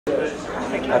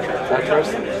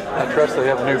I trust they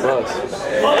have a new bus.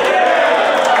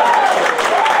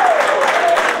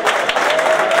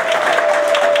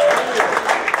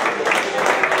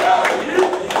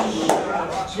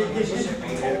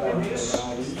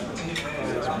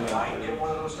 Get one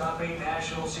of those top 8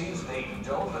 national seeds. They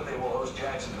don't, but they will host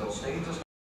Jacksonville State.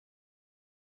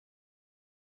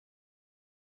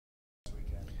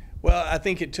 Well, I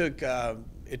think it took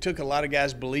a lot of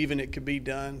guys believing it could be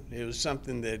done. It was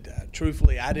something that,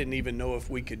 truthfully, I didn't even know if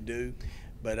we could do.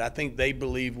 But I think they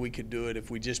believed we could do it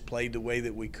if we just played the way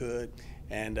that we could.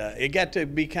 And it got to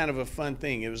be kind of a fun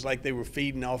thing. It was like they were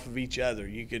feeding off of each other.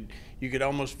 You could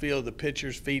almost feel the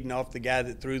pitchers feeding off the guy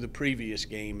that threw the previous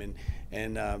game.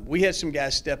 And we had some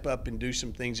guys step up and do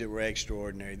some things that were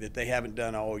extraordinary that they haven't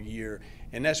done all year.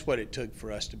 And that's what it took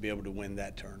for us to be able to win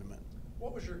that tournament.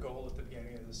 What was your goal at the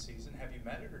beginning of the season? Have you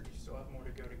met it, or do you still have more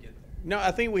to go to get there? No, I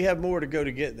think we have more to go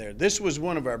to get there. This was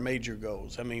one of our major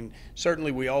goals. I mean,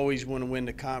 certainly we always want to win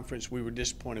the conference. We were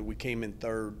disappointed we came in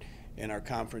third in our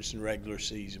conference and regular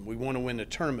season. We want to win the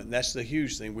tournament. That's the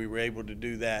huge thing. We were able to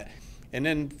do that. And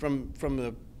then from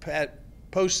the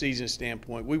postseason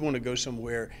standpoint, we want to go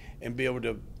somewhere and be able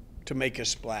to make a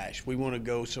splash. We want to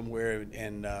go somewhere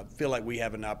and feel like we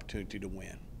have an opportunity to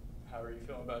win. How are you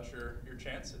feeling about your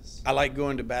chances? I like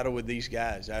going to battle with these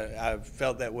guys. I've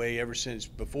felt that way ever since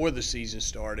before the season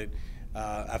started.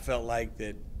 I felt like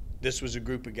that this was a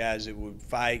group of guys that would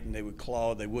fight and they would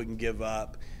claw. They wouldn't give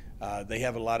up. They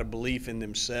have a lot of belief in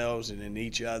themselves and in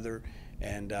each other,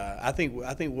 and I think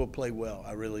we'll play well.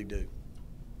 I really do.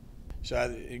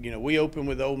 So, we open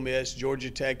with Ole Miss,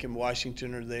 Georgia Tech, and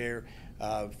Washington are there.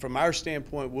 From our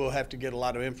standpoint, we'll have to get a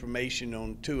lot of information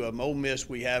on two of them. Ole Miss,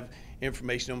 we have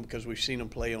information on because we've seen them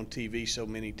play on TV so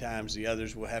many times. The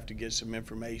others will have to get some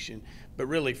information. But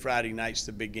really, Friday night's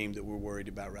the big game that we're worried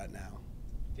about right now.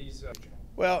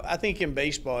 Well, I think in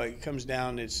baseball it comes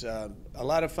down, it's a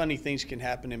lot of funny things can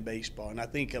happen in baseball, and I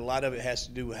think a lot of it has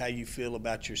to do with how you feel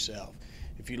about yourself.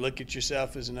 If you look at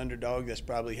yourself as an underdog, that's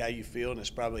probably how you feel and it's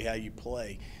probably how you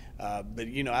play. But,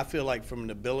 I feel like from an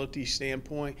ability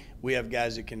standpoint, we have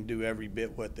guys that can do every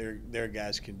bit what their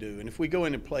guys can do. And if we go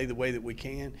in and play the way that we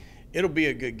can, it'll be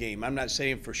a good game. I'm not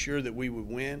saying for sure that we would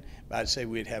win, but I'd say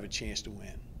we'd have a chance to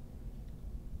win.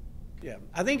 Yeah,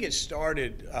 I think it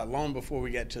started long before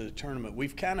we got to the tournament.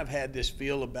 We've kind of had this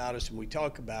feel about us, and we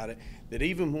talk about it, that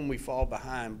even when we fall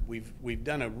behind, we've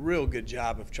done a real good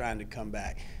job of trying to come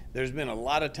back. There's been a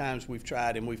lot of times we've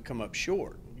tried and we've come up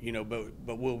short,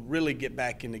 but we'll really get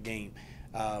back in the game.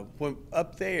 When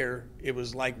up there, it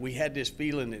was like we had this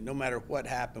feeling that no matter what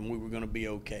happened, we were going to be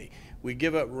okay. We'd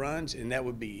give up runs, and that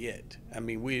would be it. I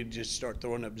mean, we'd just start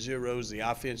throwing up zeros. The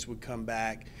offense would come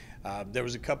back. There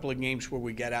was a couple of games where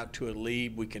we got out to a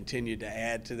lead. We continued to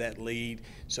add to that lead.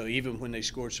 So even when they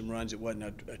scored some runs, it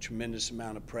wasn't a tremendous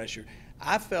amount of pressure.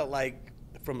 I felt like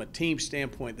from a team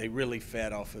standpoint, they really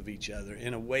fed off of each other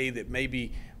in a way that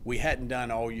maybe we hadn't done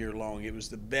all year long. It was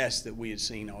the best that we had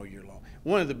seen all year long.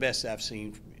 One of the best I've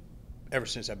seen ever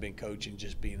since I've been coaching,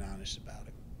 just being honest about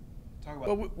it.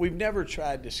 But we've never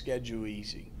tried to schedule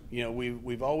easy.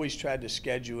 We've always tried to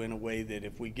schedule in a way that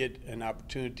if we get an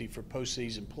opportunity for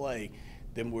postseason play,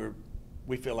 then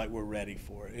we feel like we're ready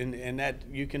for it. And that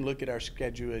you can look at our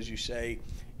schedule, as you say,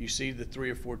 you see the 3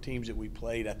 or 4 teams that we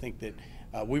played. I think that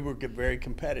we were very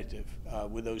competitive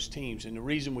with those teams. And the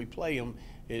reason we play them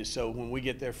is so when we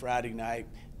get there Friday night,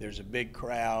 there's a big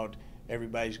crowd,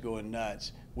 everybody's going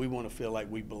nuts. We want to feel like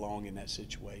we belong in that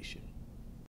situation.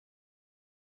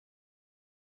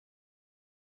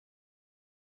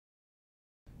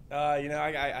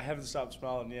 I haven't stopped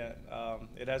smiling yet.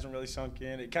 It hasn't really sunk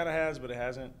in. It kind of has, but it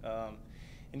hasn't.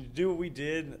 And to do what we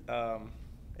did,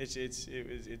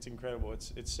 it's incredible.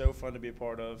 It's so fun to be a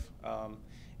part of.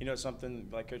 It's something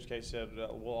like Coach K said.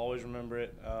 We'll always remember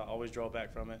it. Always draw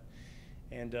back from it.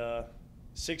 And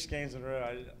 6 games in a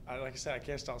row. Like I said, I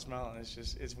can't stop smiling.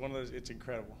 It's one of those. It's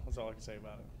incredible. That's all I can say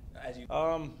about it.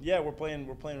 Yeah, we're playing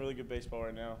really good baseball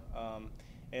right now.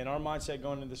 And our mindset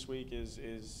going into this week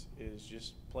is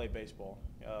just play baseball.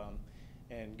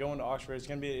 And going to Oxford, it's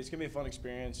gonna be a fun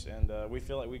experience, and we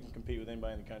feel like we can compete with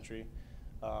anybody in the country.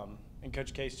 And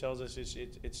Coach Case tells us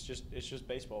it's just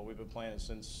baseball. We've been playing it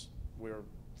since we were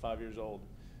 5 years old.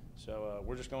 So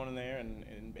we're just going in there,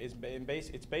 and it's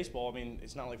baseball. I mean,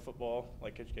 it's not like football,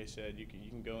 like Coach Case said. You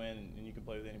can go in and you can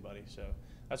play with anybody. So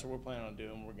that's what we're planning on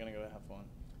doing. We're gonna go have fun.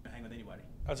 Hang with anybody.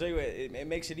 I'll tell you what, it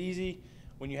makes it easy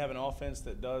when you have an offense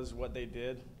that does what they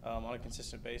did on a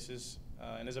consistent basis,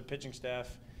 and as a pitching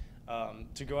staff,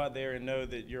 to go out there and know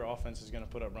that your offense is going to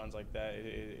put up runs like that,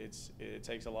 it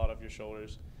takes a lot off your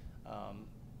shoulders.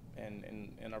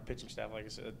 And our pitching staff, like I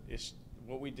said,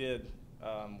 what we did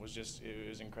was just, it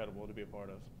was incredible to be a part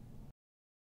of.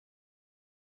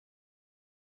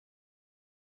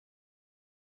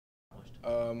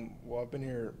 Well, I've been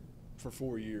here for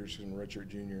 4 years because I'm a redshirt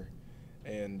junior,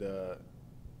 and the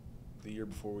year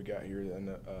before we got here,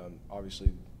 and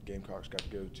obviously Gamecocks got to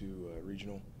go to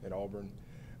regional at Auburn,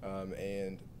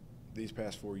 and these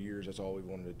past 4 years, that's all we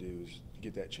wanted to do is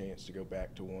get that chance to go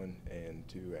back to one and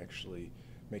to actually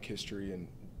make history and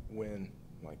win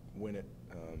it,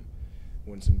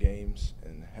 win some games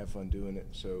and have fun doing it.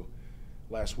 So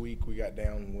last week we got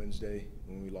down Wednesday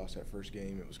when we lost that first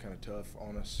game. It was kind of tough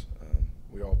on us.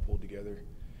 We all pulled together,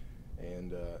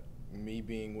 and me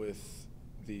being with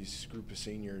these group of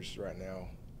seniors right now,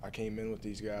 I came in with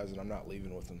these guys and I'm not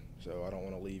leaving with them, so I don't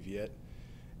want to leave yet,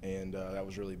 and that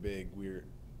was really big.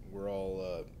 We're all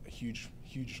a huge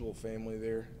little family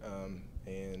there,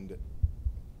 and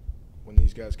when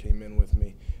these guys came in with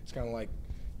me, it's kind of like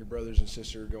your brothers and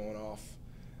sister going off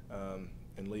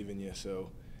and leaving you.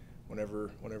 So whenever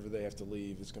they have to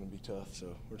leave, it's going to be tough.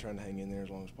 So we're trying to hang in there as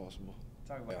long as possible.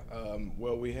 Talk about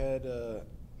well, we had a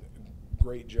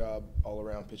great job all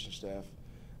around pitching staff.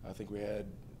 I think we had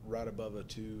right above a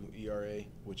 2 ERA,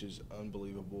 which is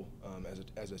unbelievable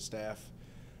as a staff,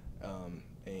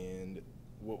 and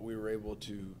what we were able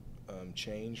to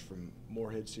change from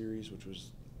Moorhead series, which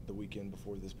was the weekend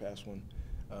before this past one,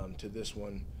 to this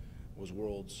one was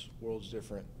worlds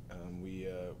different. We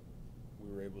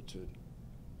were able to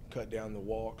cut down the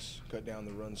walks, cut down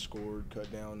the runs scored,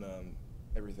 cut down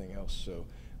everything else. So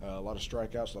a lot of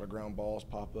strikeouts, a lot of ground balls,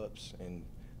 pop-ups, and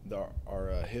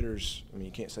our hitters, I mean,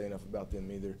 you can't say enough about them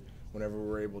either. Whenever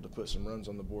we're able to put some runs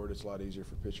on the board, it's a lot easier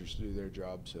for pitchers to do their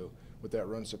job. So with that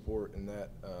run support and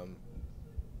that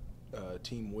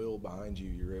team will behind you,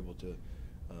 you're able to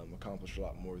accomplish a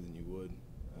lot more than you would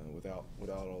without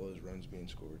all those runs being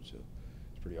scored. So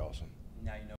it's pretty awesome.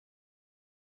 now you know.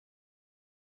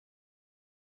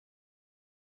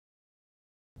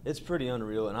 It's pretty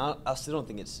unreal, and I still don't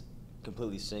think it's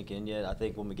completely sink in yet. I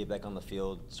think when we get back on the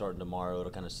field starting tomorrow,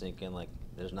 it'll kind of sink in. Like,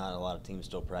 there's not a lot of teams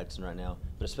still practicing right now,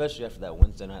 but especially after that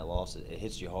Wednesday night loss, it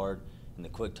hits you hard in the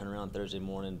quick turnaround Thursday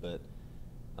morning. But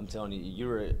I'm telling you,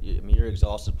 you're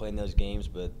exhausted playing those games,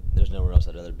 but there's nowhere else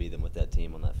I'd rather be than with that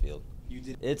team on that field.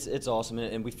 It's awesome,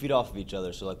 and we feed off of each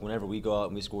other. So like whenever we go out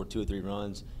and we score 2 or 3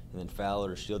 runs, and then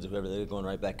Fowler or Shields or whoever, they're going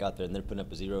right back out there and they're putting up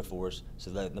a 0 for us, so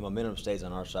that the momentum stays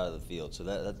on our side of the field. So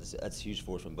that's huge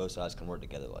for us when both sides can work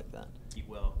together like that. Keep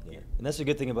well. Yeah. And that's the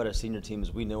good thing about our senior team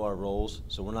is we know our roles,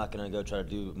 so we're not going to go try to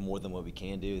do more than what we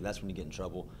can do. And that's when you get in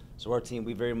trouble. So our team,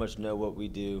 we very much know what we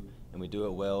do, and we do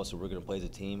it well. So we're going to play as a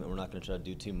team, and we're not going to try to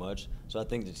do too much. So I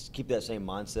think just keep that same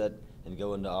mindset and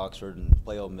go into Oxford and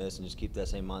play Ole Miss, and just keep that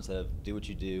same mindset of do what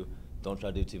you do, don't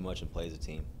try to do too much, and play as a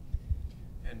team.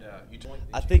 And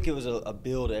I think it was a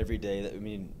build every day. I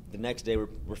mean, the next day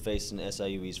we're facing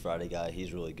SIU East Friday guy.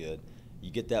 He's really good.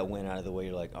 You get that win out of the way,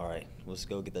 you're like, all right, let's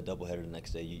go get that doubleheader the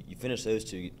next day. You finish those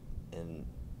 2, and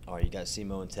all right, you got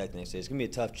SEMO and Tech the next day. It's going to be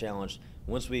a tough challenge.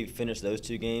 Once we finish those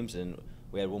 2 games and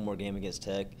we had one more game against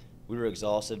Tech, we were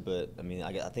exhausted, but, I mean,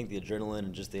 I think the adrenaline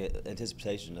and just the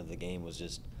anticipation of the game was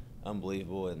just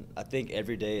unbelievable. And I think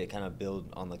every day it kind of built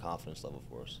on the confidence level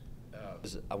for us.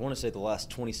 I want to say the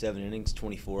last 27 innings,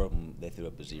 24 of them, they threw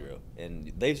up a 0.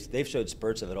 And they've showed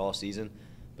spurts of it all season,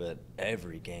 but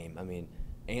every game, I mean,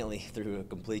 Antley threw a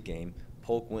complete game.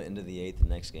 Polk went into the 8th the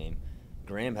next game.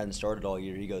 Graham hadn't started all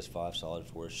year. He goes 5 solid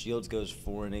for us. Shields goes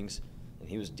 4 innings, and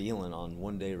he was dealing on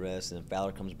 1-day rest. And then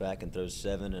Fowler comes back and throws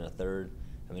 7 and a third.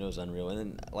 I mean, it was unreal. And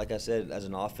then, like I said, as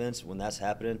an offense, when that's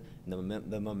happening,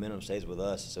 the momentum stays with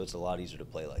us, so it's a lot easier to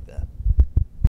play like that.